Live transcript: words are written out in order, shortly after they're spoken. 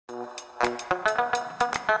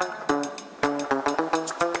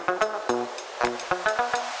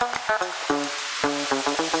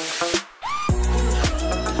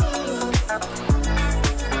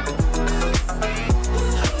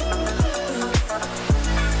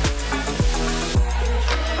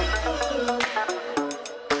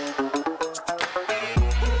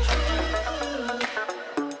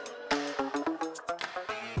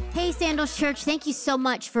church, thank you so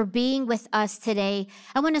much for being with us today.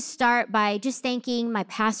 I want to start by just thanking my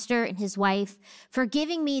pastor and his wife for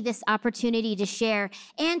giving me this opportunity to share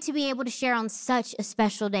and to be able to share on such a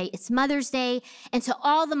special day. It's Mother's Day, and to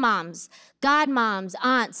all the moms, godmoms,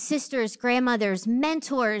 aunts, sisters, grandmothers,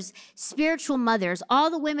 mentors, spiritual mothers, all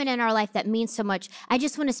the women in our life that mean so much, I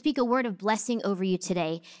just want to speak a word of blessing over you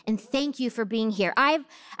today, and thank you for being here.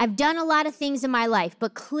 I've done a lot of things in my life,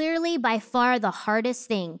 but clearly by far the hardest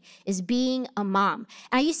thing is being a mom.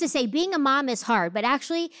 And I used to say being a mom is hard, but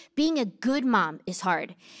actually being a good mom is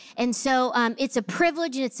hard. And so it's a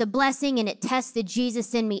privilege and it's a blessing, and it tests the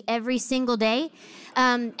Jesus in me every single day.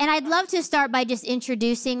 And I'd love to start by just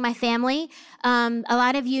introducing my family. A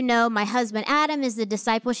lot of you know my husband, Adam, is the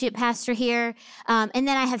discipleship pastor here. And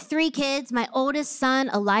then I have 3 kids. My oldest son,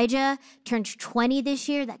 Elijah, turned 20 this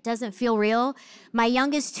year. That doesn't feel real. My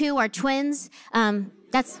youngest 2 are twins.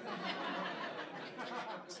 That's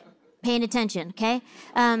paying attention, okay?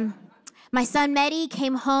 My son, Mehdi,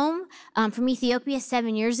 came home from Ethiopia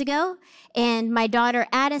 7 years ago. And my daughter,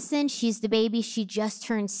 Addison, she's the baby. She just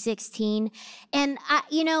turned 16. And,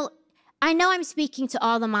 I know I'm speaking to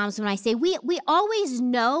all the moms when I say we always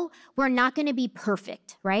know we're not going to be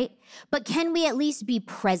perfect, right? But can we at least be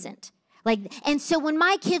present? And so when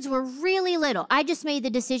my kids were really little, I just made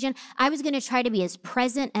the decision I was going to try to be as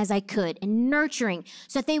present as I could and nurturing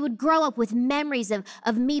so that they would grow up with memories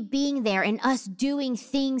of me being there and us doing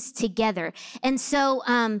things together. And so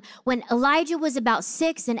when Elijah was about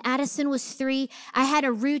 6 and Addison was 3, I had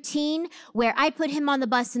a routine where I'd put him on the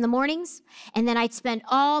bus in the mornings, and then I'd spend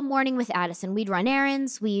all morning with Addison. We'd run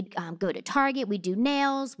errands, we'd go to Target, we'd do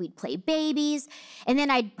nails, we'd play babies, and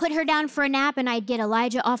then I'd put her down for a nap and I'd get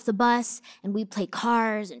Elijah off the bus. And we'd play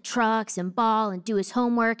cars and trucks and ball and do his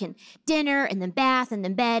homework and dinner and then bath and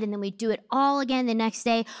then bed. And then we'd do it all again the next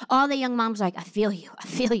day. All the young moms are like, I feel you. I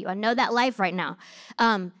feel you. I know that life right now.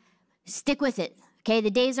 Stick with it. Okay.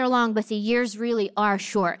 The days are long, but the years really are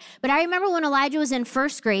short. But I remember when Elijah was in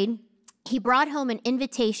 1st grade, he brought home an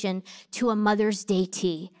invitation to a Mother's Day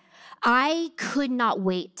tea. I could not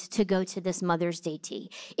wait to go to this Mother's Day tea.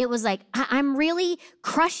 It was like, I'm really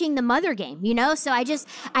crushing the mother game, So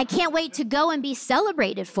I can't wait to go and be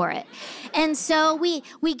celebrated for it. And so we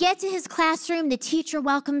get to his classroom, the teacher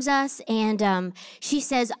welcomes us, and she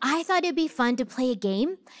says, I thought it'd be fun to play a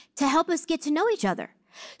game to help us get to know each other.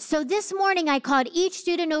 So this morning, I called each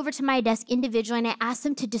student over to my desk individually, and I asked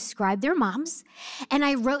them to describe their moms, and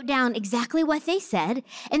I wrote down exactly what they said.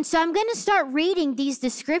 And so I'm going to start reading these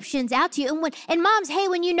descriptions out to you. And moms, hey,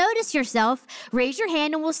 when you notice yourself, raise your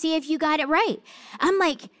hand, and we'll see if you got it right. I'm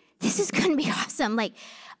like, this is going to be awesome.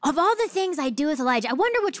 Of all the things I do with Elijah, I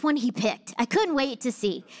wonder which one he picked. I couldn't wait to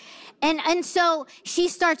see. And so she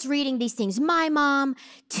starts reading these things. My mom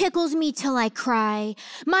tickles me till I cry.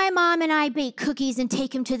 My mom and I bake cookies and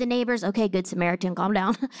take them to the neighbors. Okay, good Samaritan, calm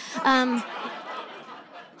down.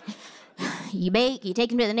 You bake, you take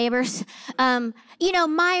them to the neighbors.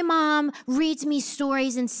 My mom reads me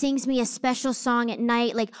stories and sings me a special song at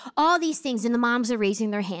night. All these things. And the moms are raising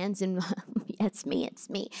their hands and it's me.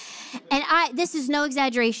 And this is no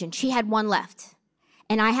exaggeration. She had one left.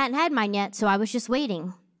 And I hadn't had mine yet, so I was just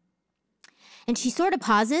waiting. And she sort of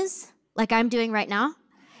pauses, like I'm doing right now.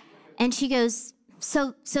 And she goes,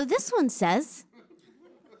 so this one says,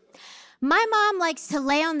 my mom likes to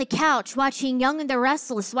lay on the couch watching Young and the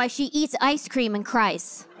Restless while she eats ice cream and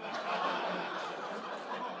cries.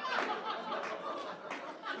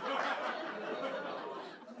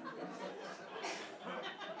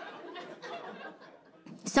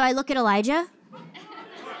 So I look at Elijah,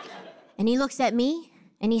 and he looks at me,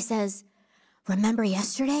 and he says, remember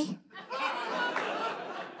yesterday?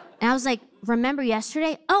 And I was like, remember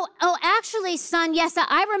yesterday? Oh, actually, son, yes,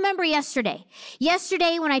 I remember yesterday.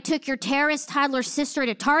 Yesterday when I took your terrorist toddler sister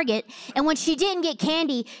to Target, and when she didn't get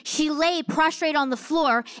candy, she lay prostrate on the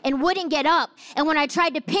floor and wouldn't get up. And when I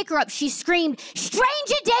tried to pick her up, she screamed,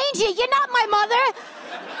 stranger danger, you're not my mother.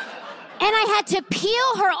 And I had to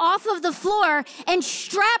peel her off of the floor and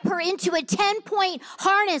strap her into a 10-point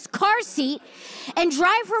harness car seat and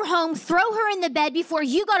drive her home, throw her in the bed before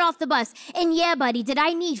you got off the bus. And yeah, buddy, did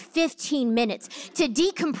I need 15 minutes to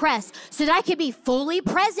decompress so that I could be fully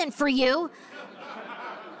present for you?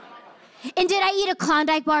 And did I eat a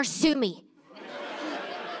Klondike bar? Sue me.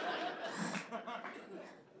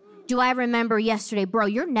 Do I remember yesterday? Bro,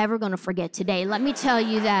 you're never going to forget today. Let me tell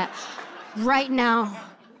you that right now.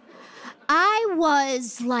 I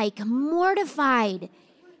was mortified. And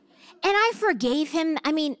I forgave him.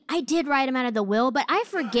 I mean, I did write him out of the will, but I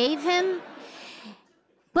forgave him.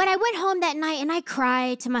 But I went home that night and I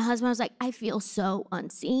cried to my husband. I was like, I feel so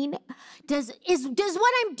unseen. Does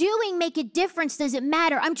what I'm doing make a difference? Does it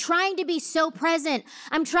matter? I'm trying to be so present.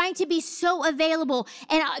 I'm trying to be so available.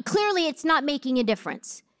 And clearly it's not making a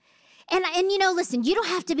difference. And listen, you don't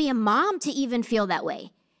have to be a mom to even feel that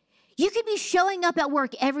way. You could be showing up at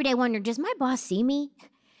work every day wondering, does my boss see me?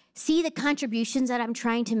 See the contributions that I'm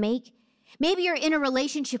trying to make? Maybe you're in a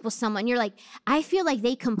relationship with someone. You're like, I feel like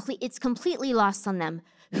it's completely lost on them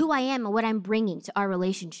who I am and what I'm bringing to our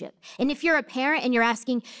relationship. And if you're a parent and you're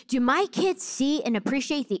asking, do my kids see and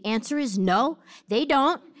appreciate? The answer is no, they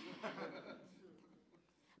don't.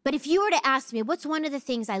 But if you were to ask me, what's one of the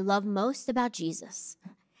things I love most about Jesus?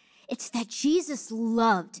 It's that Jesus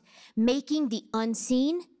loved making the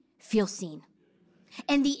unseen feel seen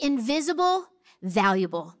and the invisible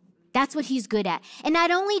valuable. That's what he's good at. And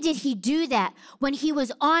not only did he do that when he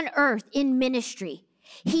was on earth in ministry,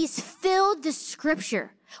 he's filled the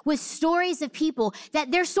scripture with stories of people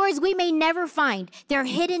that their stories we may never find. They're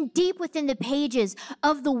hidden deep within the pages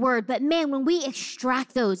of the word. But man, when we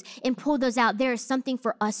extract those and pull those out, there is something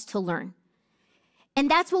for us to learn. And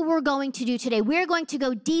that's what we're going to do today. We're going to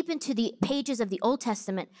go deep into the pages of the Old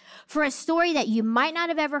Testament for a story that you might not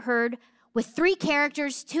have ever heard, with 3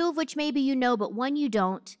 characters, 2 of which maybe you know, but 1 you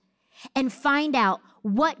don't, and find out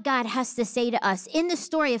what God has to say to us in the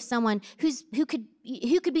story of someone who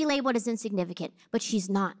could be labeled as insignificant, but she's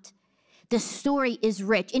not. The story is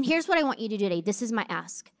rich. And here's what I want you to do today. This is my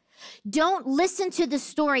ask. Don't listen to the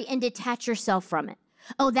story and detach yourself from it.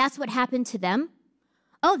 Oh, that's what happened to them?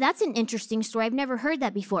 Oh, that's an interesting story. I've never heard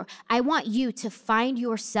that before. I want you to find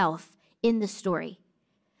yourself in the story.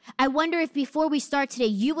 I wonder if before we start today,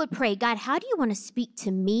 you would pray, God, how do you want to speak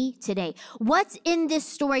to me today? What's in this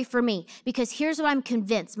story for me? Because here's what I'm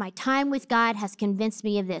convinced. My time with God has convinced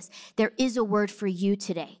me of this. There is a word for you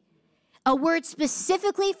today. A word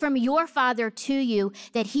specifically from your Father to you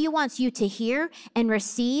that he wants you to hear and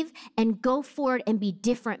receive and go forward and be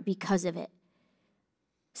different because of it.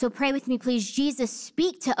 So pray with me, please. Jesus,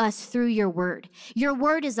 speak to us through your word. Your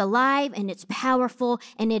word is alive and it's powerful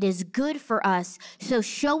and it is good for us. So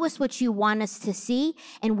show us what you want us to see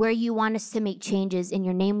and where you want us to make changes. In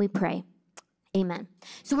your name we pray. Amen.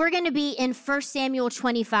 So we're going to be in 1 Samuel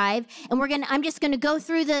 25, and I'm just going to go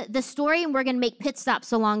through the story, and we're going to make pit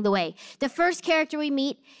stops along the way. The first character we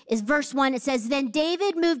meet is verse 1. It says, Then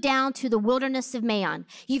David moved down to the wilderness of Maon.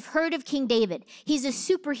 You've heard of King David. He's a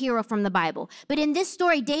superhero from the Bible. But in this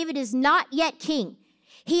story, David is not yet king.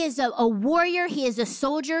 He is a warrior. He is a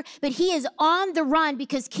soldier, but he is on the run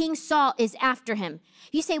because King Saul is after him.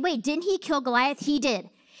 You say, wait, didn't he kill Goliath? He did.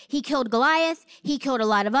 He killed Goliath. He killed a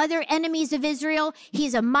lot of other enemies of Israel.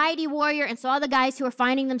 He's a mighty warrior. And so all the guys who are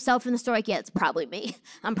finding themselves in the story, like, yeah, it's probably me.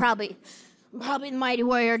 I'm probably the mighty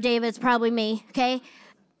warrior. David's probably me, okay?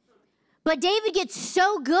 But David gets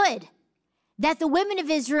so good that the women of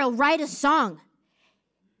Israel write a song.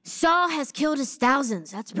 Saul has killed his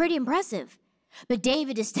thousands. That's pretty impressive. But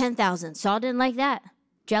David is 10,000. Saul didn't like that.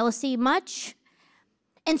 Jealousy much?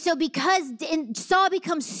 And so Saul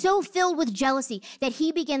becomes so filled with jealousy that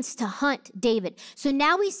he begins to hunt David. So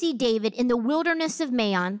now we see David in the wilderness of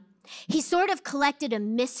Maon. He sort of collected a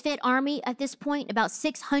misfit army at this point, about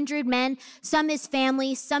 600 men, some his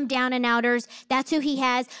family, some down and outers. That's who he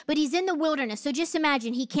has. But he's in the wilderness. So just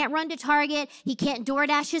imagine, he can't run to Target. He can't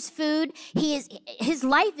DoorDash his food. His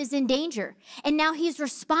life is in danger. And now he's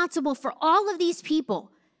responsible for all of these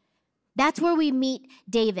people. That's where we meet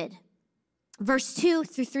David. Verse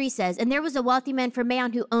 2-3 says, And there was a wealthy man from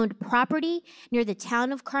Maon who owned property near the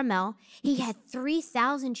town of Carmel. He had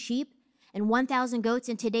 3,000 sheep and 1,000 goats.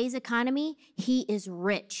 In today's economy, he is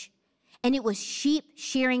rich. And it was sheep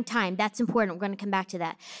shearing time. That's important. We're going to come back to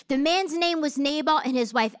that. The man's name was Nabal, and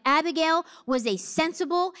his wife Abigail was a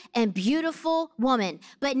sensible and beautiful woman.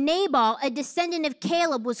 But Nabal, a descendant of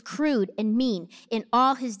Caleb, was crude and mean in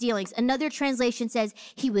all his dealings. Another translation says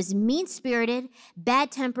he was mean-spirited,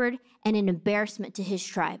 bad-tempered, and an embarrassment to his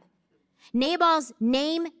tribe. Nabal's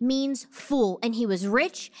name means fool, and he was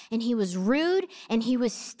rich, and he was rude, and he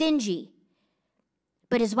was stingy.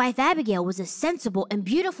 But his wife Abigail was a sensible and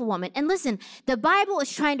beautiful woman. And listen, the Bible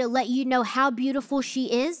is trying to let you know how beautiful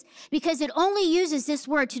she is because it only uses this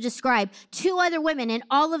word to describe 2 other women in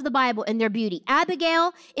all of the Bible and their beauty.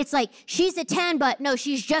 Abigail, it's like she's a 10, but no,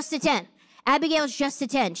 she's just a 10. Abigail's just a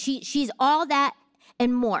 10. She's all that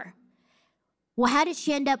and more. Well, how did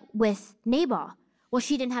she end up with Nabal? Well,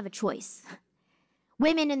 she didn't have a choice.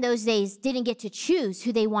 Women in those days didn't get to choose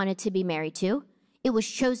who they wanted to be married to. It was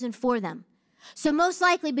chosen for them. So most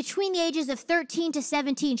likely between the ages of 13 to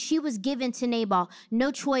 17, she was given to Nabal,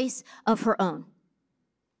 no choice of her own.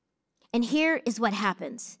 And here is what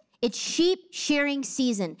happens. It's sheep shearing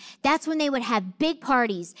season. That's when they would have big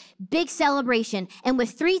parties, big celebration. And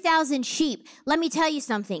with 3,000 sheep, let me tell you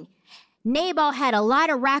something. Nabal had a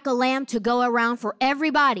lot of rack of lamb to go around for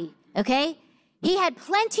everybody, okay? He had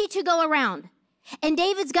plenty to go around. And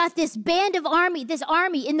David's got this band of army, this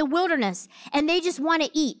army in the wilderness, and they just want to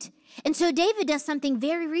eat. And so David does something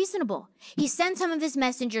very reasonable. He sends some of his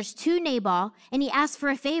messengers to Nabal, and he asks for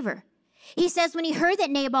a favor. He says when he heard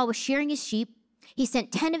that Nabal was shearing his sheep, he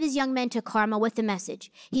sent 10 of his young men to Carmel with the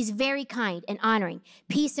message. He's very kind and honoring.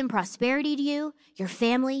 Peace and prosperity to you, your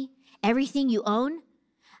family, everything you own.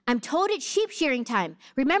 I'm told it's sheep shearing time.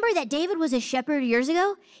 Remember that David was a shepherd years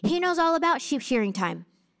ago? He knows all about sheep shearing time.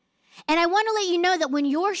 And I want to let you know that when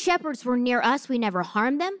your shepherds were near us, we never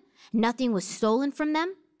harmed them. Nothing was stolen from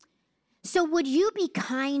them. So would you be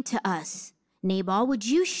kind to us, Nabal? Would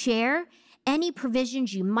you share any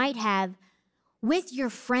provisions you might have with your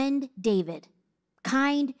friend David?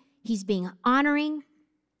 Kind, he's being honoring.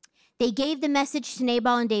 They gave the message to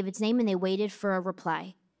Nabal in David's name, and they waited for a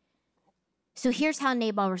reply. So here's how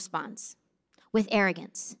Nabal responds, with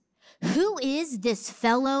arrogance. Who is this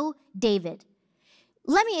fellow David?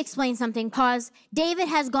 Let me explain something. Pause. David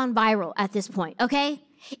has gone viral at this point, okay?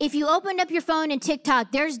 If you opened up your phone and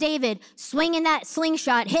TikTok, there's David swinging that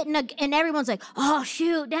slingshot, and everyone's like, oh,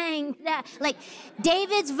 shoot, dang. That. Like,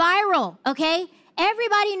 David's viral, okay?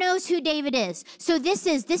 Everybody knows who David is. So this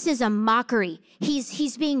is a mockery.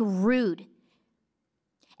 He's being rude.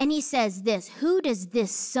 And he says this, who does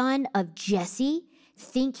this son of Jesse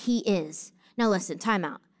think he is? Now listen, time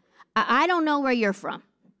out. I don't know where you're from,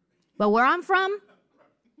 but where I'm from,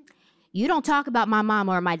 you don't talk about my mom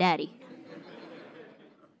or my daddy.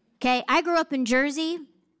 Okay, I grew up in Jersey.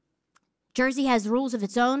 Jersey has rules of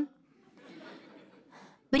its own.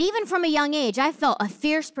 But even from a young age, I felt a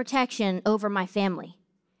fierce protection over my family.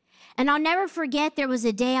 And I'll never forget, there was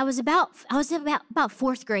a day, I was about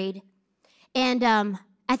fourth grade. And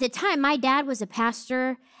at the time, my dad was a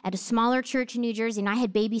pastor at a smaller church in New Jersey, and I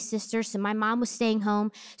had baby sisters, so my mom was staying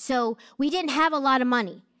home. So we didn't have a lot of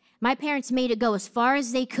money. My parents made it go as far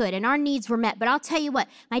as they could, and our needs were met. But I'll tell you what,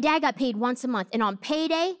 my dad got paid once a month, and on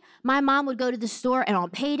payday, my mom would go to the store, and on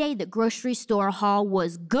payday, the grocery store haul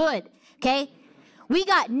was good, okay? We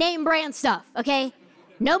got name brand stuff, okay?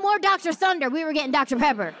 No more Dr. Thunder, we were getting Dr.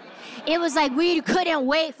 Pepper. It was like we couldn't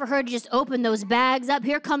wait for her to just open those bags up.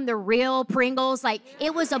 Here come the real Pringles, like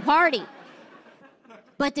it was a party.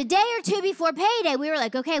 But the day or two before payday, we were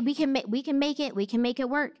like, okay, we can make it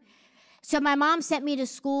work. So my mom sent me to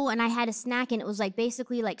school, and I had a snack, and it was like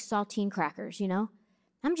basically like saltine crackers, you know?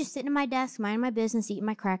 I'm just sitting at my desk, minding my business, eating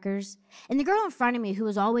my crackers. And the girl in front of me, who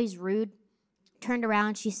was always rude, turned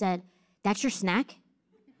around, she said, that's your snack?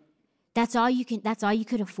 That's all you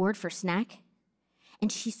could afford for snack?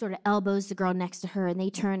 And she sort of elbows the girl next to her, and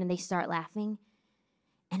they turn and they start laughing.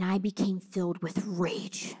 And I became filled with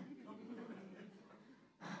rage.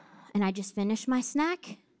 And I just finished my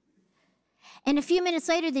snack. And a few minutes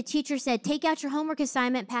later, the teacher said, take out your homework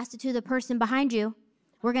assignment, pass it to the person behind you.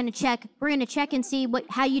 We're going to check and see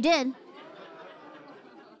how you did.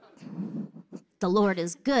 The Lord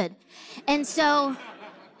is good. And so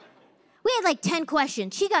we had like 10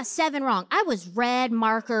 questions. She got 7 wrong. I was red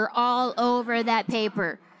marker all over that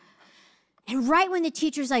paper. And right when the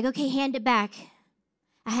teacher's like, okay, hand it back,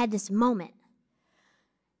 I had this moment.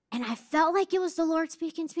 And I felt like it was the Lord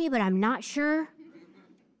speaking to me, but I'm not sure.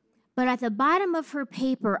 But at the bottom of her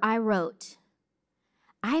paper, I wrote,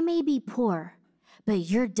 I may be poor, but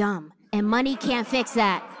you're dumb, and money can't fix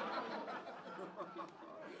that.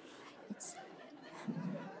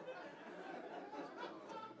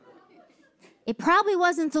 It probably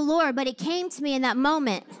wasn't the Lord, but it came to me in that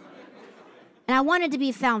moment. And I wanted to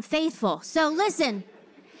be found faithful. So listen,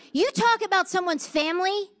 you talk about someone's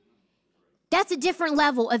family, that's a different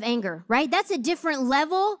level of anger, right? That's a different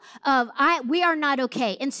level of, we are not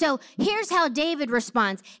okay. And so here's how David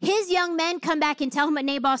responds. His young men come back and tell him what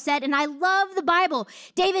Nabal said, and I love the Bible.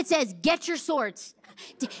 David says, get your swords.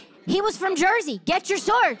 He was from Jersey, get your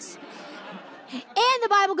swords. And the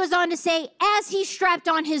Bible goes on to say, as he strapped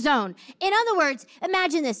on his own. In other words,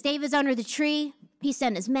 imagine this. David's under the tree. He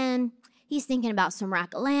sent his men. He's thinking about some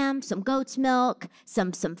rack of lamb, some goat's milk,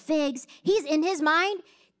 some figs. He's in his mind.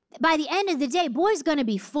 By the end of the day, boy's going to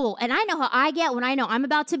be full. And I know how I get when I know I'm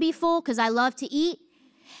about to be full because I love to eat.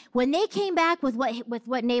 When they came back with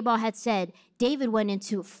what Nabal had said, David went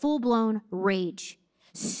into full-blown rage.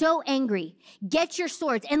 So angry. Get your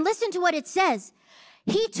swords. And listen to what it says.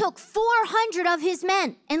 He took 400 of his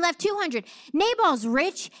men and left 200. Nabal's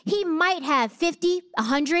rich. He might have 50,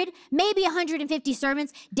 100, maybe 150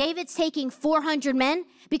 servants. David's taking 400 men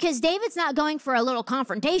because David's not going for a little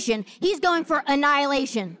confrontation. He's going for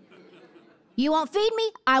annihilation. You won't feed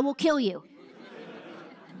me, I will kill you.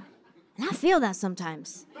 And I feel that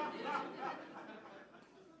sometimes.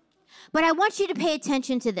 But I want you to pay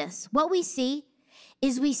attention to this. What we see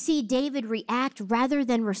is we see David react rather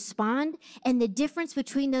than respond, and the difference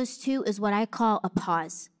between those two is what I call a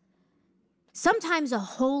pause. Sometimes a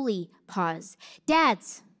holy pause.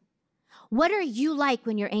 Dads, what are you like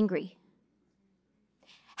when you're angry?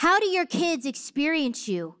 How do your kids experience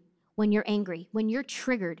you when you're angry, when you're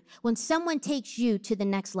triggered, when someone takes you to the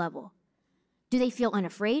next level? Do they feel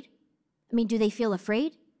unafraid? Do they feel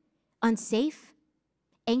afraid? Unsafe?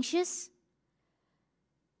 Anxious?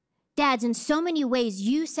 Dads, in so many ways,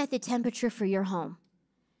 you set the temperature for your home.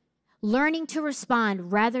 Learning to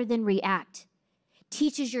respond rather than react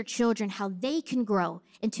teaches your children how they can grow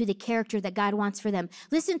into the character that God wants for them.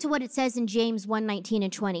 Listen to what it says in James 1:19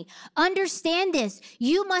 and 20. Understand this,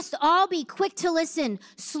 you must all be quick to listen,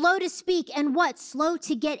 slow to speak, and what? Slow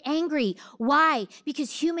to get angry. Why?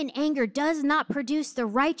 Because human anger does not produce the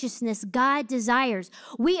righteousness God desires.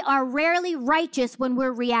 We are rarely righteous when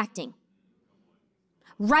we're reacting.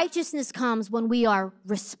 Righteousness comes when we are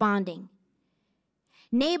responding.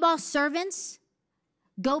 Nabal's servants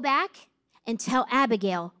go back and tell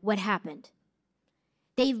Abigail what happened.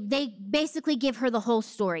 They basically give her the whole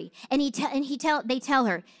story. And they tell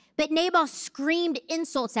her, but Nabal screamed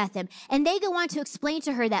insults at them. And they go on to explain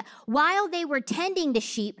to her that while they were tending the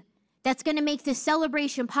sheep, that's going to make this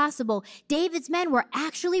celebration possible, David's men were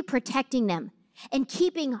actually protecting them and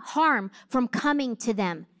keeping harm from coming to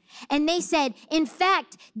them. And they said, in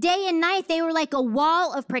fact, day and night, they were like a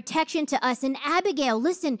wall of protection to us. And Abigail,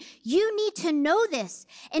 listen, you need to know this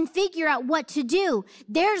and figure out what to do.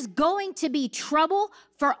 There's going to be trouble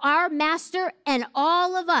for our master and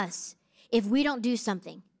all of us if we don't do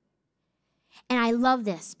something. And I love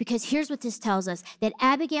this because here's what this tells us, that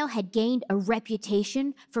Abigail had gained a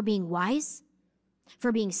reputation for being wise,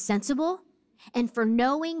 for being sensible, and for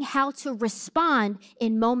knowing how to respond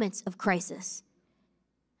in moments of crisis.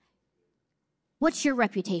 What's your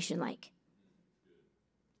reputation like?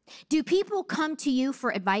 Do people come to you for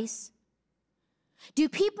advice? Do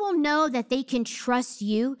people know that they can trust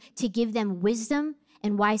you to give them wisdom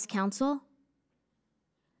and wise counsel?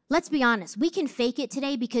 Let's be honest. We can fake it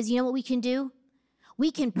today because you know what we can do? We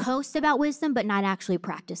can post about wisdom but not actually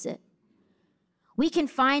practice it. We can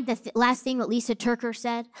find the last thing that Lisa Turker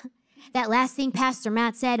said, that last thing Pastor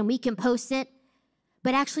Matt said, and we can post it,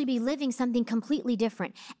 but actually be living something completely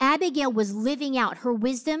different. Abigail was living out her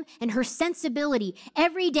wisdom and her sensibility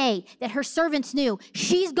every day that her servants knew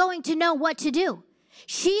she's going to know what to do.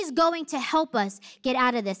 She's going to help us get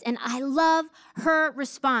out of this. And I love her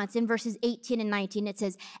response in verses 18 and 19. It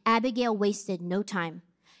says, Abigail wasted no time.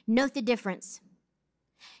 Note the difference.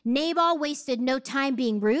 Nabal wasted no time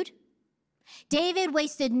being rude. David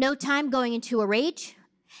wasted no time going into a rage.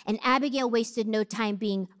 And Abigail wasted no time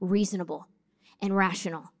being reasonable and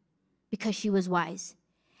rational because she was wise.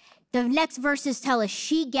 The next verses tell us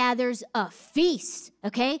she gathers a feast,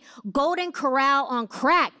 okay? Golden corral on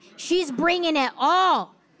crack. She's bringing it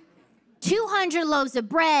all. 200 loaves of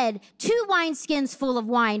bread, 2 wineskins full of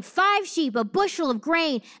wine, 5 sheep, a bushel of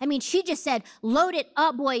grain. She just said, load it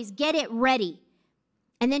up, boys, get it ready.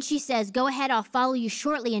 And then she says, go ahead, I'll follow you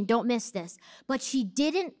shortly and don't miss this. But she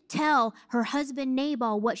didn't tell her husband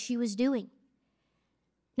Nabal what she was doing.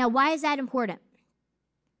 Now, why is that important?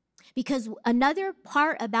 Because another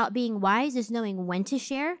part about being wise is knowing when to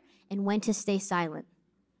share and when to stay silent.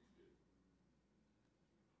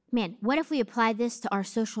 Man, what if we apply this to our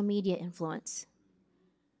social media influence?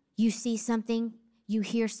 You see something, you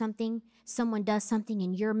hear something, someone does something,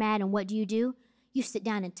 and you're mad, and what do? You sit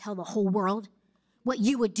down and tell the whole world what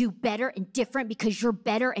you would do better and different because you're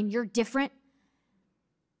better and you're different.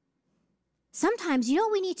 Sometimes, you know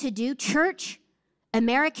what we need to do, church?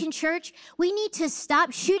 American church, we need to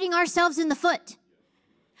stop shooting ourselves in the foot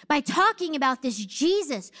by talking about this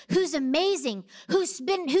Jesus who's amazing, who's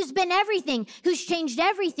been everything, who's changed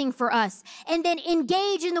everything for us, and then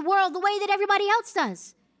engage in the world the way that everybody else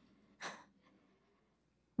does.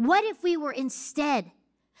 What if we were instead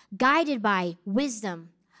guided by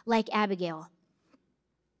wisdom like Abigail?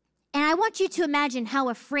 And I want you to imagine how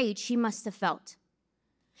afraid she must have felt.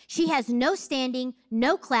 She has no standing,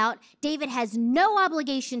 no clout. David has no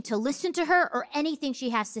obligation to listen to her or anything she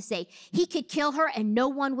has to say. He could kill her and no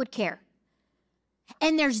one would care.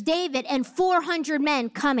 And there's David and 400 men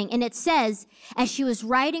coming. And it says, as she was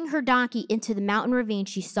riding her donkey into the mountain ravine,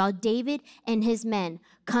 she saw David and his men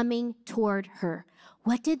coming toward her.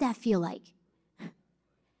 What did that feel like?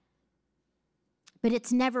 But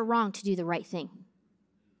it's never wrong to do the right thing.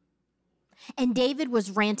 And David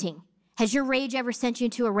was ranting. Has your rage ever sent you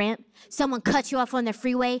into a rant? Someone cuts you off on the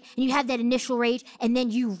freeway and you have that initial rage and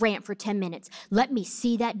then you rant for 10 minutes. Let me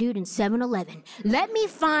see that dude in 7-Eleven. Let me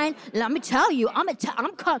tell you,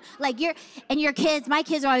 like your kids, my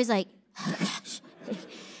kids are always like, oh gosh.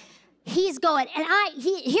 He's going, and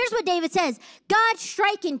here's what David says, God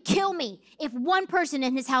strike and kill me if one person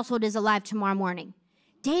in his household is alive tomorrow morning.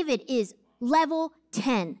 David is level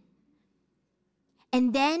 10.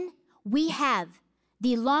 And then we have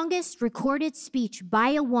the longest recorded speech by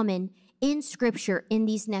a woman in Scripture in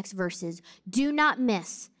these next verses. Do not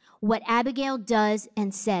miss what Abigail does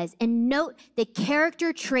and says. And note the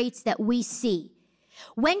character traits that we see.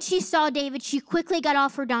 When she saw David, she quickly got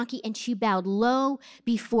off her donkey and she bowed low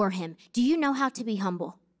before him. Do you know how to be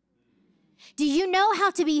humble? Do you know how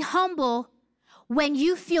to be humble when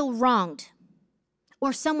you feel wronged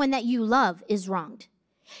or someone that you love is wronged?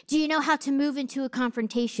 Do you know how to move into a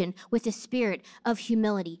confrontation with a spirit of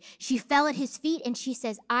humility? She fell at his feet and she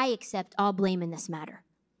says, I accept all blame in this matter.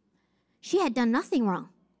 She had done nothing wrong.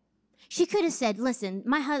 She could have said, listen,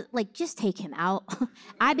 my husband, just take him out.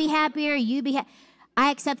 I'd be happier, you be happy. I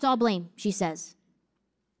accept all blame, she says.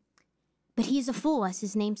 But he's a fool, as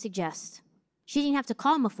his name suggests. She didn't have to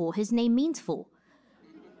call him a fool. His name means fool.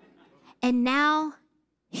 And now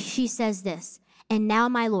she says this, and now,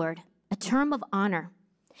 my Lord, a term of honor.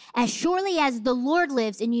 As surely as the Lord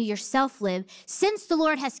lives and you yourself live, since the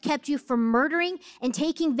Lord has kept you from murdering and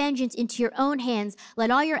taking vengeance into your own hands, let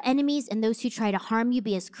all your enemies and those who try to harm you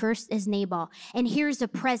be as cursed as Nabal. And here's a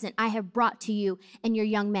present I have brought to you and your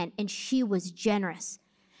young men. And she was generous.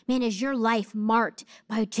 Man, is your life marked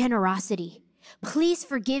by generosity? Please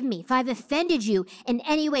forgive me if I've offended you in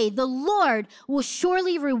any way. The Lord will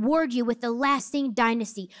surely reward you with a lasting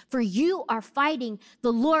dynasty, for you are fighting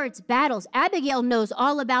the Lord's battles. Abigail knows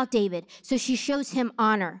all about David, so she shows him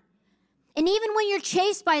honor. And even when you're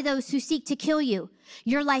chased by those who seek to kill you,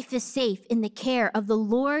 your life is safe in the care of the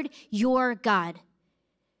Lord your God.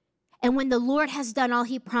 And when the Lord has done all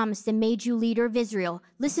he promised and made you leader of Israel,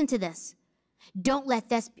 listen to this. Don't let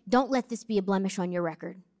this be a blemish on your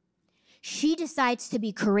record. She decides to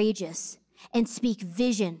be courageous and speak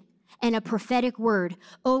vision and a prophetic word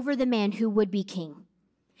over the man who would be king.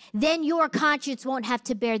 Then your conscience won't have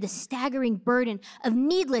to bear the staggering burden of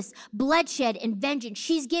needless bloodshed and vengeance.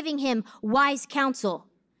 She's giving him wise counsel.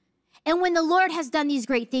 And when the Lord has done these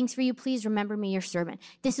great things for you, please remember me, your servant.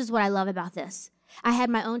 This is what I love about this. I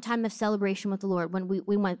had my own time of celebration with the Lord when we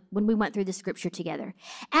went through the scripture together.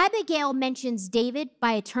 Abigail mentions David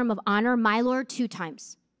by a term of honor, my Lord, 2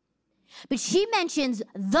 times. But she mentions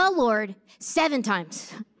the Lord 7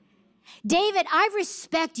 times. David, I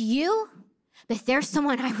respect you, but there's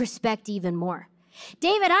someone I respect even more.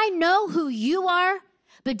 David, I know who you are,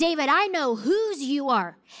 but David, I know whose you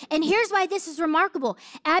are. And here's why this is remarkable.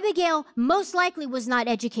 Abigail most likely was not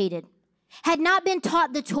educated, had not been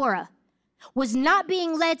taught the Torah, was not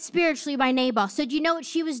being led spiritually by Nabal. So do you know what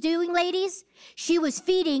she was doing, ladies? She was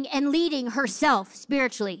feeding and leading herself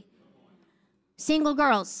spiritually. Single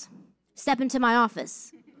girls, step into my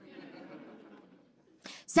office.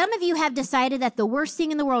 Some of you have decided that the worst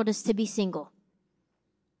thing in the world is to be single.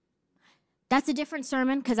 That's a different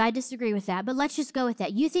sermon because I disagree with that, but let's just go with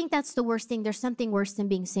that. You think that's the worst thing? There's something worse than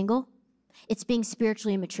being single. It's being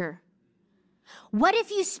spiritually immature. What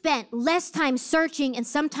if you spent less time searching and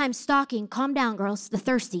sometimes stalking? Calm down, girls, the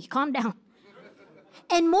thirsty, calm down.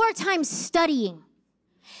 And more time studying.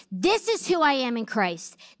 This is who I am in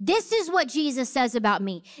Christ. This is what Jesus says about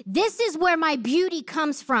me. This is where my beauty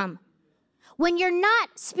comes from. When you're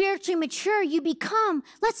not spiritually mature, you become,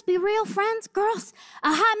 let's be real, friends, girls,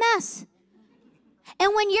 a hot mess.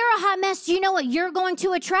 And when you're a hot mess, do you know what you're going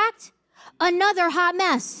to attract? Another hot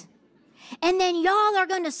mess. And then y'all are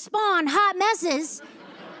going to spawn hot messes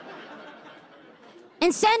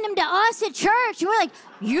and send them to us at church. And we're like,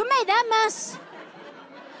 you made that mess.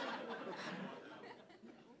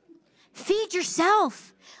 Feed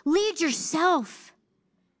yourself. Lead yourself.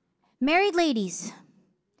 Married ladies,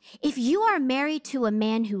 if you are married to a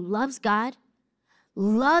man who loves God,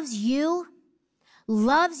 loves you,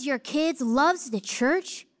 loves your kids, loves the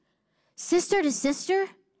church, sister to sister,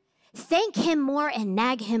 thank him more and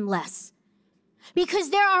nag him less. Because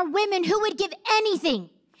there are women who would give anything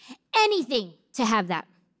to have that.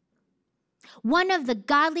 One of the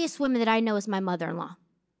godliest women that I know is my mother-in-law.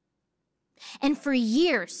 And for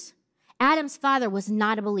years, Adam's father was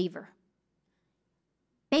not a believer,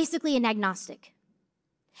 basically an agnostic.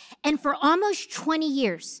 And for almost 20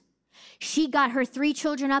 years, she got her 3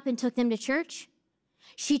 children up and took them to church.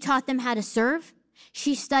 She taught them how to serve.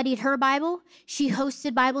 She studied her Bible. She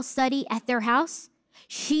hosted Bible study at their house.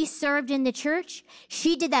 She served in the church.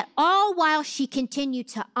 She did that all while she continued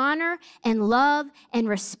to honor and love and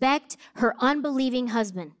respect her unbelieving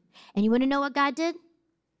husband. And you want to know what God did?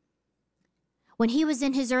 When he was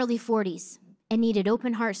in his early 40s and needed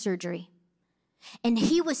open heart surgery, and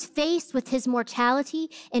he was faced with his mortality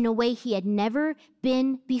in a way he had never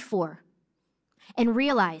been before, and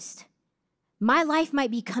realized, my life might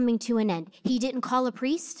be coming to an end. He didn't call a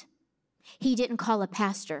priest. He didn't call a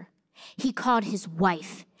pastor. He called his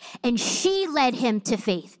wife, and she led him to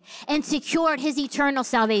faith and secured his eternal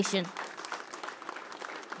salvation.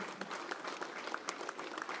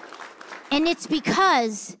 And it's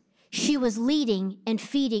because she was leading and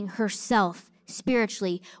feeding herself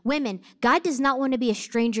spiritually. Women, God does not want to be a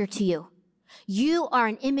stranger to you. You are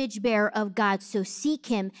an image bearer of God, so seek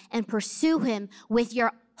him and pursue him with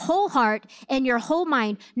your whole heart and your whole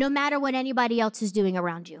mind, no matter what anybody else is doing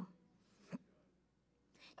around you.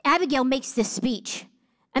 Abigail makes this speech.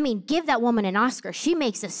 I mean, give that woman an Oscar. She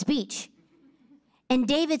makes a speech. And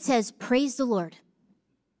David says, praise the Lord,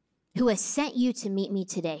 who has sent you to meet me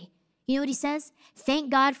today. You know what he says? Thank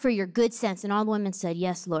God for your good sense. And all the women said,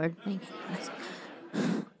 yes, Lord. Thank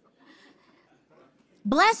you.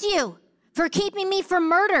 Bless you for keeping me from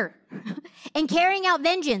murder and carrying out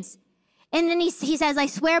vengeance. And then he says, I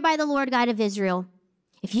swear by the Lord God of Israel,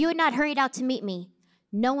 if you had not hurried out to meet me,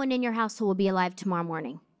 no one in your household will be alive tomorrow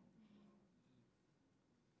morning.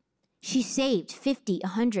 She saved 50,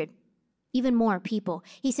 100, even more people.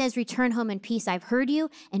 He says, return home in peace. I've heard you,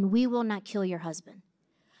 and we will not kill your husband.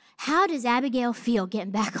 How does Abigail feel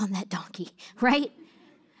getting back on that donkey, right?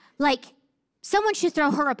 Like, someone should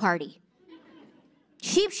throw her a party.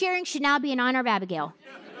 Sheep shearing should now be in honor of Abigail.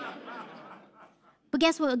 But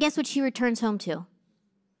guess what? Guess what she returns home to?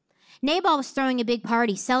 Nabal was throwing a big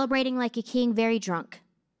party, celebrating like a king, very drunk.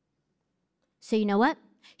 So you know what?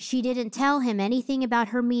 She didn't tell him anything about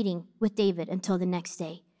her meeting with David until the next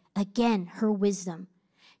day. Again, her wisdom.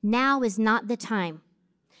 Now is not the time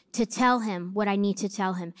to tell him what I need to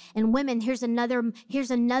tell him. And women, here's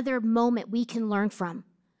another moment we can learn from.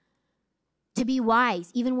 To be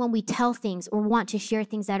wise, even when we tell things or want to share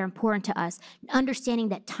things that are important to us, understanding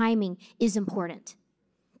that timing is important.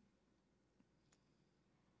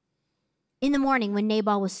 In the morning, when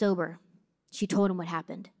Nabal was sober, she told him what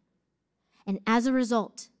happened. And as a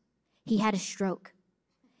result, he had a stroke.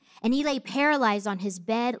 And he lay paralyzed on his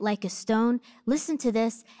bed like a stone. Listen to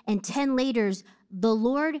this. And 10 later, the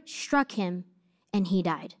Lord struck him and he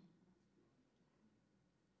died.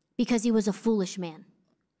 Because he was a foolish man.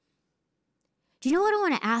 Do you know what I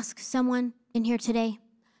want to ask someone in here today?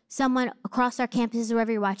 Someone across our campuses,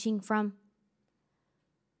 wherever you're watching from?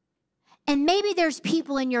 And maybe there's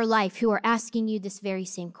people in your life who are asking you this very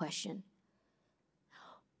same question.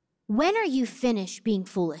 When are you finished being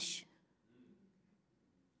foolish?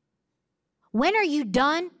 When are you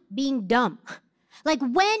done being dumb? Like,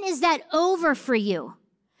 when is that over for you?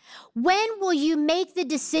 When will you make the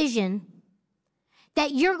decision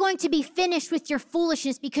that you're going to be finished with your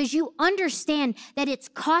foolishness because you understand that it's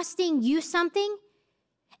costing you something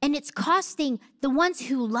and it's costing the ones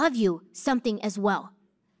who love you something as well?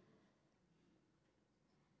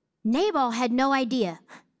 Nabal had no idea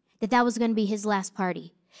that that was going to be his last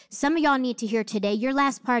party. Some of y'all need to hear today, your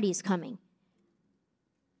last party is coming.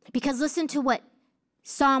 Because listen to what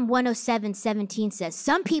Psalm 107:17 says.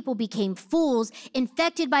 Some people became fools,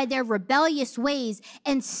 infected by their rebellious ways,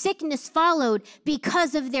 and sickness followed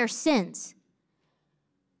because of their sins.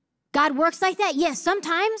 God works like that? Yes,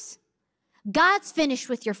 sometimes. God's finished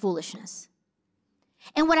with your foolishness.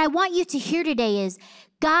 And what I want you to hear today is,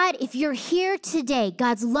 God, if you're here today,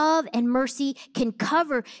 God's love and mercy can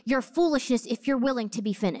cover your foolishness if you're willing to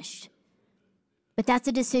be finished. But that's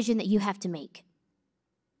a decision that you have to make.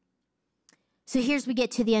 So here's we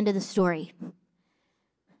get to the end of the story.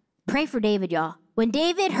 Pray for David, y'all. When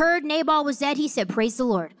David heard Nabal was dead, he said, praise the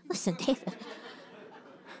Lord. Listen, David.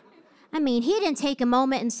 I mean, he didn't take a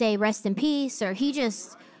moment and say, rest in peace, or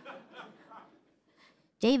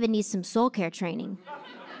David needs some soul care training.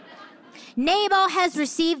 Nabal has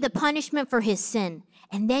received the punishment for his sin.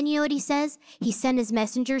 And then you know what he says? He sent his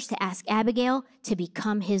messengers to ask Abigail to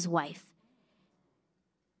become his wife.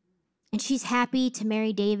 And she's happy to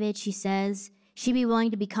marry David, she says. She'd be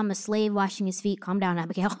willing to become a slave washing his feet. Calm down,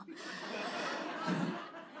 Abigail.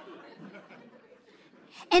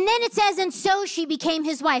 And then it says, and so she became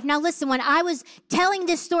his wife. Now listen, when I was telling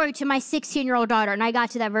this story to my 16-year-old daughter, and I got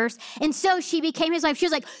to that verse, and so she became his wife, she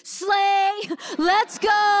was like, slay, let's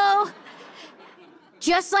go.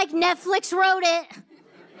 Just like Netflix wrote it.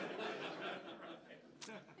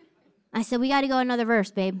 I said, we got to go another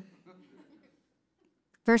verse, babe.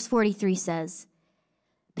 Verse 43 says,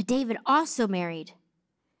 but David also married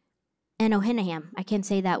Ahinoam, I can't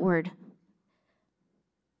say that word,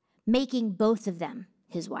 making both of them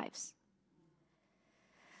his wives.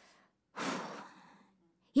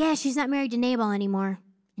 Yeah, she's not married to Nabal anymore,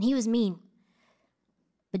 and he was mean.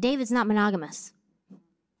 But David's not monogamous.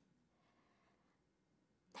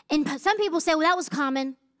 And some people say, well, that was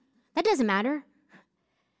common. That doesn't matter.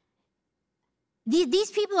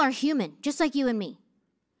 These people are human, just like you and me.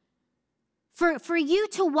 For you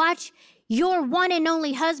to watch your one and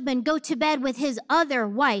only husband go to bed with his other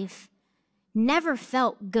wife never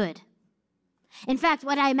felt good. In fact,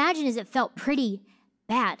 what I imagine is it felt pretty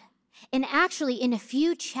bad. And actually, in a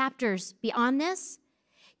few chapters beyond this,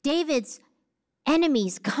 David's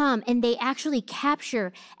enemies come and they actually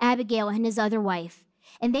capture Abigail and his other wife.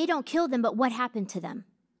 And they don't kill them, but what happened to them?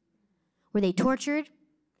 Were they tortured,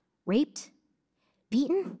 raped,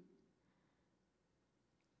 beaten?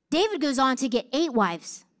 David goes on to get 8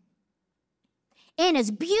 wives. And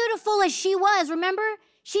as beautiful as she was, remember,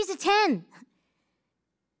 she's a 10.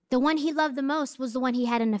 The one he loved the most was the one he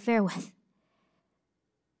had an affair with.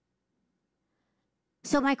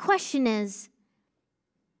 So my question is,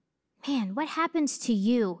 man, what happens to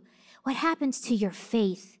you? What happens to your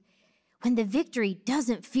faith when the victory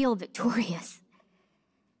doesn't feel victorious?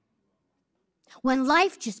 When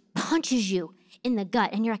life just punches you in the gut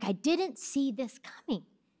and you're like, I didn't see this coming.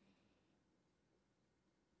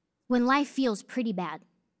 When life feels pretty bad.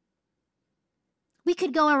 We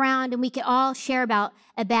could go around and we could all share about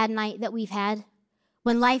a bad night that we've had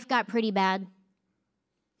when life got pretty bad.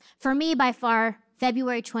 For me, by far,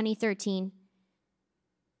 February 2013,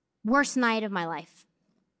 worst night of my life.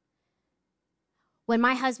 When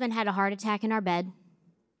my husband had a heart attack in our bed,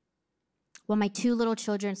 when my 2 little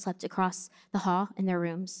children slept across the hall in their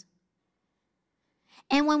rooms.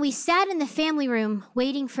 And when we sat in the family room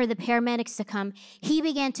waiting for the paramedics to come, he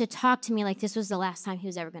began to talk to me like this was the last time he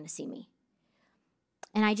was ever going to see me.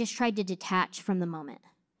 And I just tried to detach from the moment.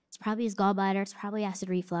 It's probably his gallbladder. It's probably acid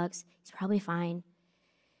reflux. He's probably fine.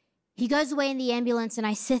 He goes away in the ambulance, and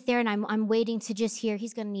I sit there, and I'm waiting to just hear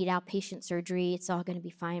he's going to need outpatient surgery. It's all going to be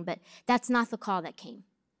fine. But that's not the call that came.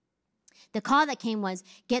 The call that came was,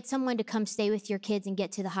 get someone to come stay with your kids and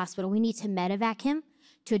get to the hospital. We need to medevac him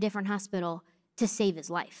to a different hospital to save his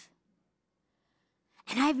life.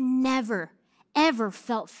 And I've never, ever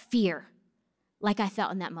felt fear like I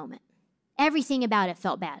felt in that moment. Everything about it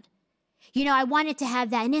felt bad. You know, I wanted to have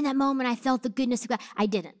that, and in that moment, I felt the goodness of God. I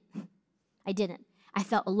didn't. I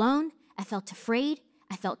felt alone. I felt afraid.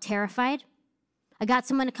 I felt terrified. I got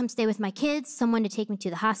someone to come stay with my kids, someone to take me to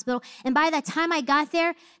the hospital. And by the time I got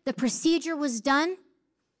there, the procedure was done,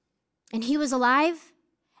 and he was alive,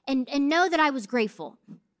 and know that I was grateful.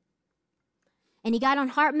 And he got on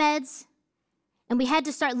heart meds, and we had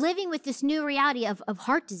to start living with this new reality of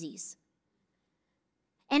heart disease.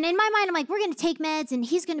 And in my mind, I'm like, we're going to take meds, and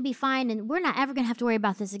he's going to be fine, and we're not ever going to have to worry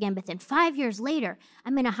about this again. But then 5 years later,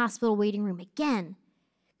 I'm in a hospital waiting room again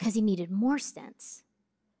because he needed more stents.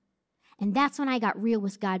 And that's when I got real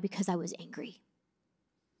with God because I was angry.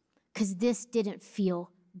 Because this didn't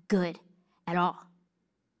feel good at all.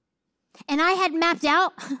 And I had mapped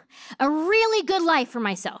out a really good life for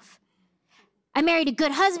myself. I married a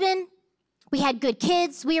good husband. We had good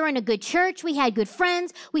kids. We were in a good church. We had good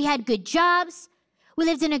friends. We had good jobs. We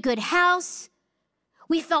lived in a good house.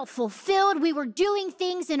 We felt fulfilled. We were doing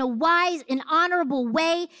things in a wise and honorable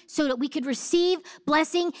way so that we could receive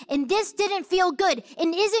blessing. And this didn't feel good.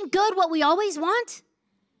 And isn't good what we always want?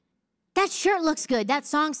 That shirt looks good. That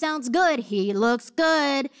song sounds good. He looks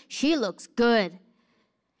good. She looks good.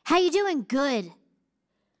 How you doing? Good.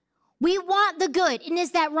 We want the good. And is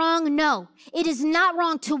that wrong? No. It is not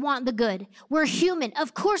wrong to want the good. We're human.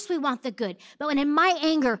 Of course we want the good. But when in my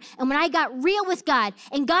anger and when I got real with God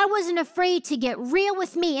and God wasn't afraid to get real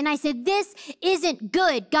with me and I said, this isn't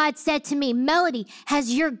good, God said to me, Melody,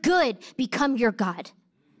 has your good become your God?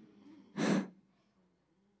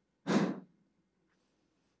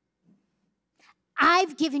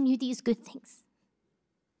 I've given you these good things.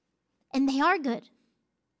 And they are good.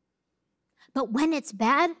 But when it's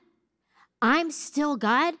bad, I'm still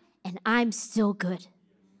God, and I'm still good.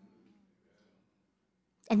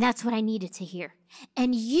 And that's what I needed to hear.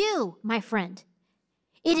 And you, my friend,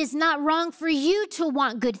 it is not wrong for you to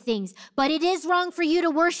want good things, but it is wrong for you to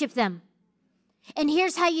worship them. And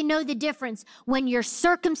here's how you know the difference. When your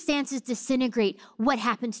circumstances disintegrate, what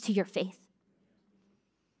happens to your faith?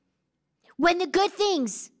 When the good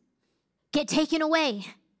things get taken away,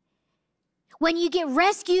 when you get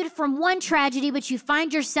rescued from one tragedy, but you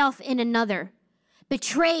find yourself in another,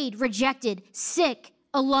 betrayed, rejected, sick,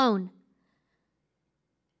 alone,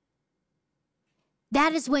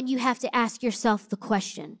 that is when you have to ask yourself the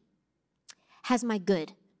question, has my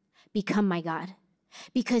good become my God?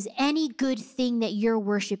 Because any good thing that you're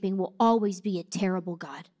worshiping will always be a terrible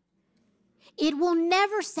God. It will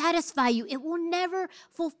never satisfy you. It will never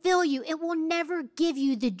fulfill you. It will never give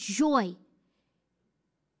you the joy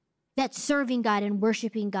that serving God and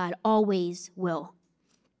worshiping God always will.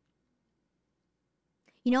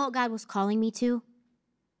 You know what God was calling me to?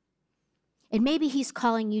 And maybe he's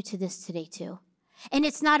calling you to this today too. And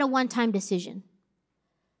it's not a one-time decision.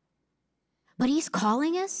 But he's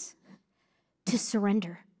calling us to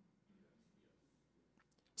surrender.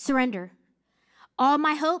 Surrender. All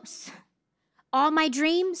my hopes, all my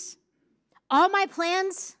dreams, all my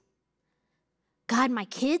plans, God, my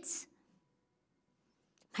kids,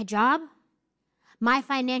 my job, my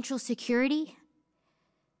financial security,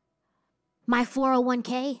 my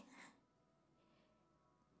 401k,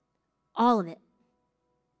 all of it.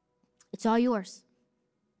 It's all yours.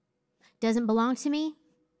 Doesn't belong to me.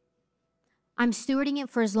 I'm stewarding it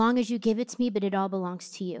for as long as you give it to me, but it all belongs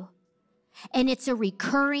to you. And it's a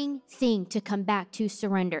recurring thing to come back to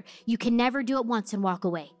surrender. You can never do it once and walk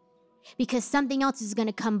away because something else is going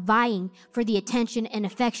to come vying for the attention and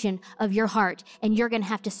affection of your heart, and you're going to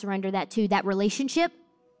have to surrender that too. That relationship,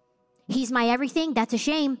 he's my everything. That's a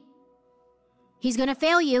shame. He's going to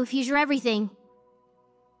fail you if he's your everything.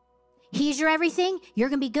 He's your everything. You're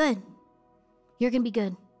going to be good. You're going to be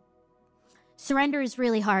good. Surrender is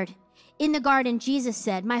really hard. In the garden, Jesus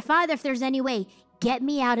said, my Father, if there's any way, get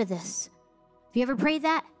me out of this. Have you ever prayed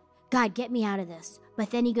that? God, get me out of this.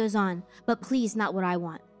 But then he goes on, but please, not what I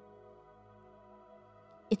want.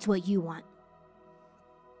 It's what you want.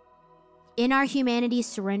 In our humanity,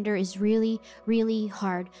 surrender is really, really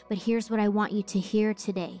hard. But here's what I want you to hear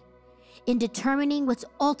today. In determining what's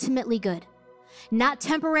ultimately good, not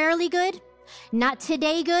temporarily good, not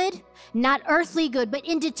today good, not earthly good, but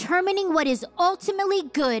in determining what is ultimately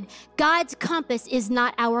good, God's compass is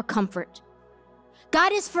not our comfort.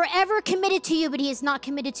 God is forever committed to you, but he is not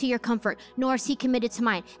committed to your comfort, nor is he committed to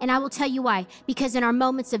mine. And I will tell you why. Because in our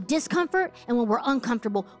moments of discomfort and when we're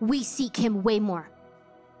uncomfortable, we seek him way more.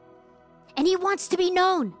 And he wants to be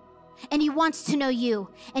known. And he wants to know you.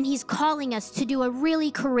 And he's calling us to do a really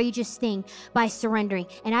courageous thing by surrendering.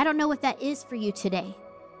 And I don't know what that is for you today.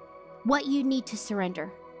 What you need to surrender.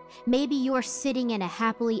 Maybe you're sitting in a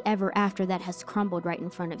happily ever after that has crumbled right in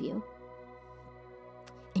front of you.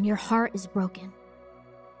 And your heart is broken.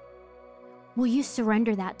 Will you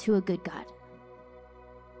surrender that to a good God?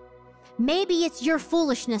 Maybe it's your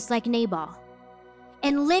foolishness like Nabal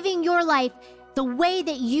and living your life the way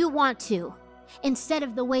that you want to instead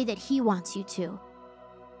of the way that he wants you to.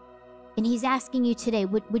 And he's asking you today,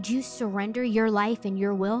 would you surrender your life and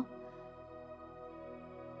your will?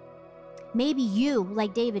 Maybe you,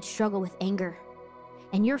 like David, struggle with anger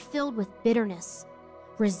and you're filled with bitterness,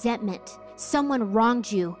 resentment. Someone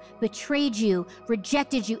wronged you, betrayed you,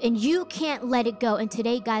 rejected you, and you can't let it go. And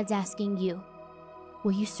today God's asking you,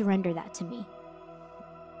 will you surrender that to me?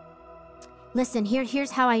 Listen, here's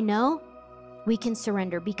how I know we can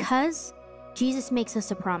surrender, because Jesus makes us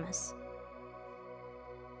a promise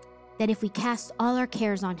that if we cast all our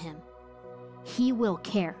cares on him, he will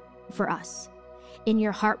care for us. In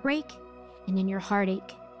your heartbreak and in your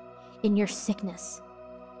heartache, in your sickness,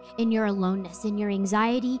 in your aloneness, in your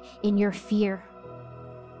anxiety, in your fear,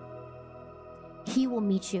 he will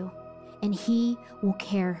meet you and he will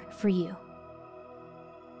care for you.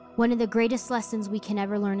 One of the greatest lessons we can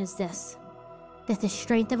ever learn is this, that the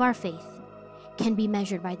strength of our faith can be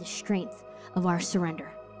measured by the strength of our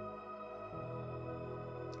surrender.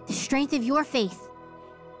 The strength of your faith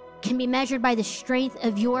can be measured by the strength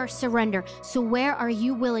of your surrender. So where are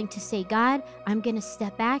you willing to say, God, I'm going to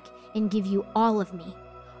step back and give you all of me,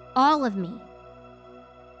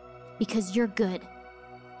 because you're good.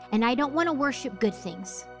 And I don't want to worship good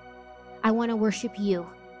things. I want to worship you,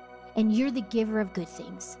 and you're the giver of good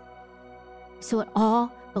things. So it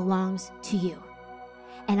all belongs to you.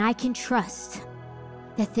 And I can trust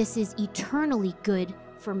that this is eternally good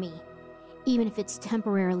for me, even if it's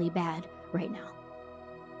temporarily bad right now.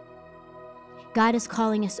 God is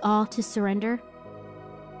calling us all to surrender.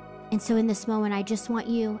 And so in this moment, I just want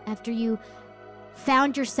you, after you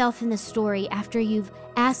found yourself in the story, after you've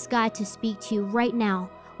asked God to speak to you right now,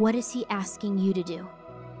 what is he asking you to do?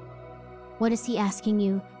 What is he asking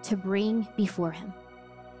you to bring before him?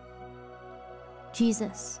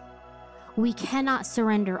 Jesus, we cannot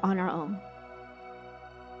surrender on our own.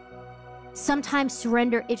 Sometimes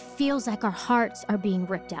surrender, it feels like our hearts are being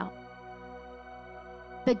ripped out.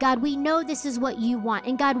 But God, we know this is what you want.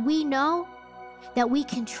 And God, we know that we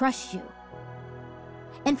can trust you.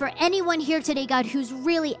 And for anyone here today, God, who's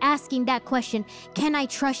really asking that question, can I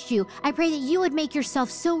trust you? I pray that you would make yourself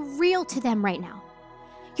so real to them right now.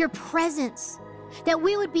 Your presence, that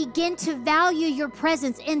we would begin to value your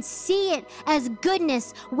presence and see it as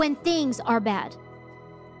goodness when things are bad.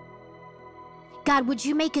 God, would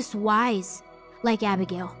you make us wise like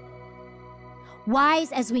Abigail?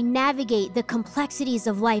 Wise as we navigate the complexities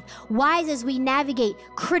of life, wise as we navigate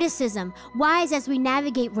criticism, wise as we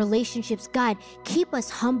navigate relationships. God, keep us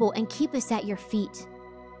humble and keep us at your feet.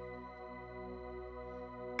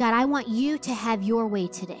 God, I want you to have your way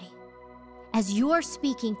today. As you're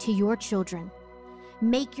speaking to your children,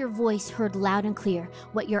 make your voice heard loud and clear,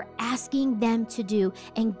 what you're asking them to do.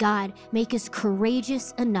 And God, make us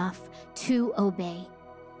courageous enough to obey.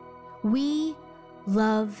 We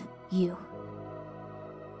love you.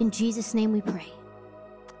 In Jesus' name we pray.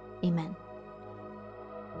 Amen.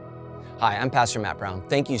 Hi, I'm Pastor Matt Brown.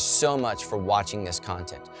 Thank you so much for watching this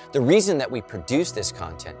content. The reason that we produce this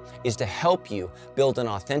content is to help you build an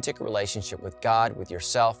authentic relationship with God, with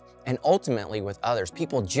yourself, and ultimately with others,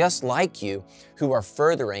 people just like you who are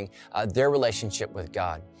furthering their relationship with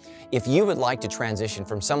God. If you would like to transition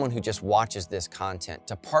from someone who just watches this content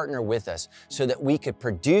to partner with us so that we could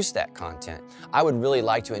produce that content, I would really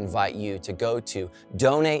like to invite you to go to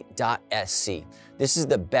donate.sc. This is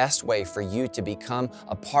the best way for you to become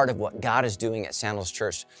a part of what God is doing at Sandals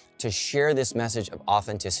Church to share this message of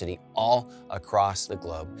authenticity all across the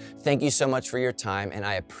globe. Thank you so much for your time, and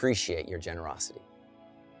I appreciate your generosity.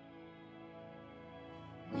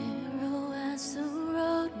 Narrow as the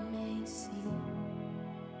road may seem,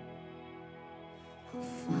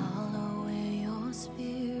 follow where your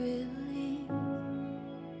spirit leads.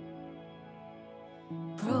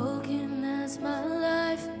 Broken as my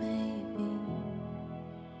life may be,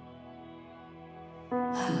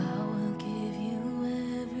 I will give you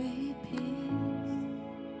every piece.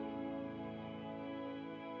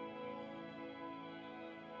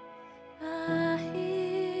 I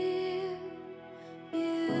hear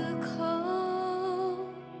you call,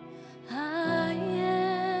 I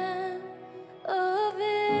am available.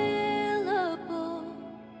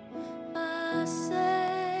 I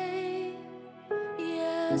say,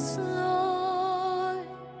 yes, Lord,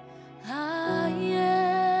 I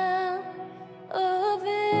am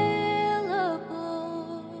available.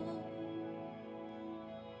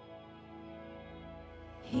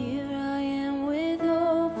 Here I am with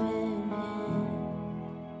open hand,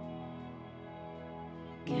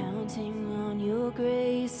 counting on your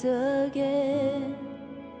grace again.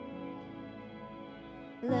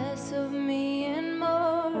 Less of me and more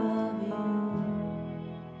of you.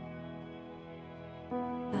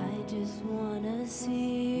 I just wanna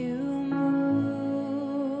see you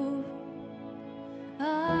move.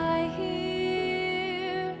 I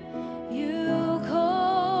hear you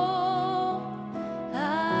call,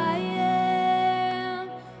 I am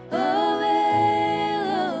available.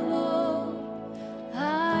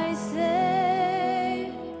 I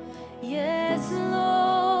say, yes,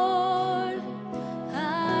 Lord,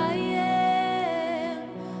 I am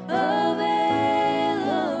available.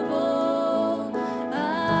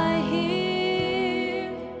 I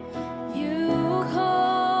hear you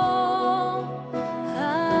call, I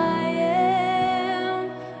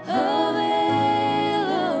am available.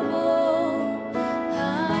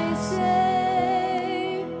 I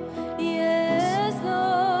say, yes,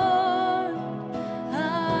 Lord,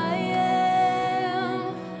 I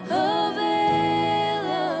am available.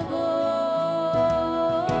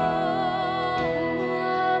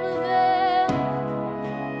 I'm available.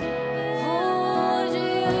 Oh,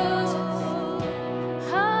 Jesus,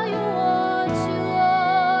 how you want to,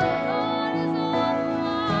 Lord.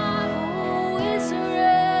 Oh, we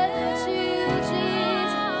surrender to you,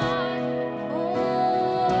 Jesus.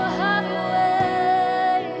 Oh, have your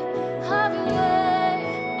way, have your way.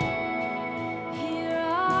 Here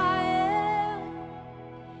I am,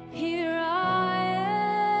 here I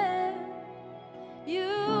am.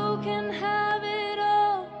 You can have it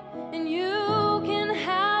all, and you can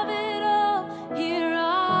have it all. Here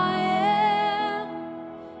I am,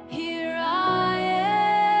 here I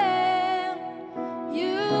am.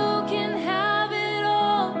 You can have it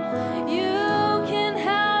all, you can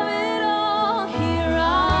have it all. Here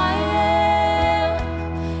I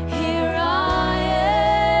am, here I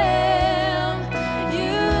am.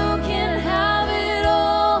 You can have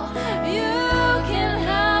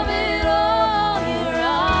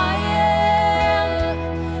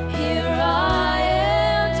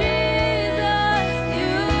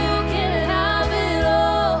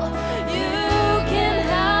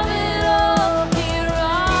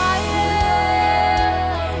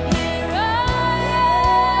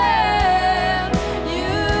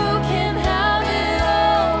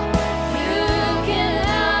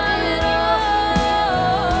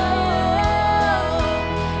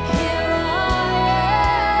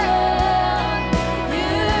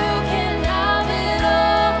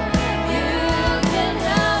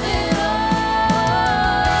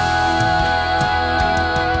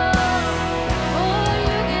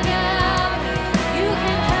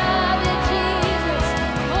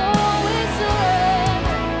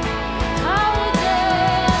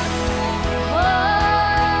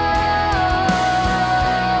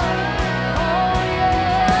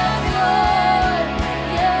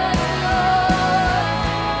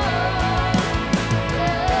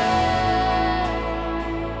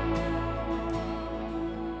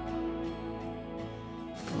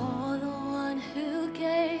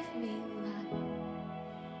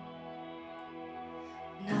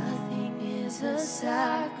as a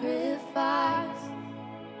sacrifice.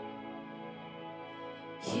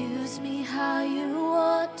 Use me how you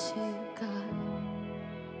want to, God.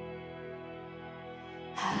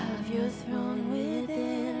 Have your throne with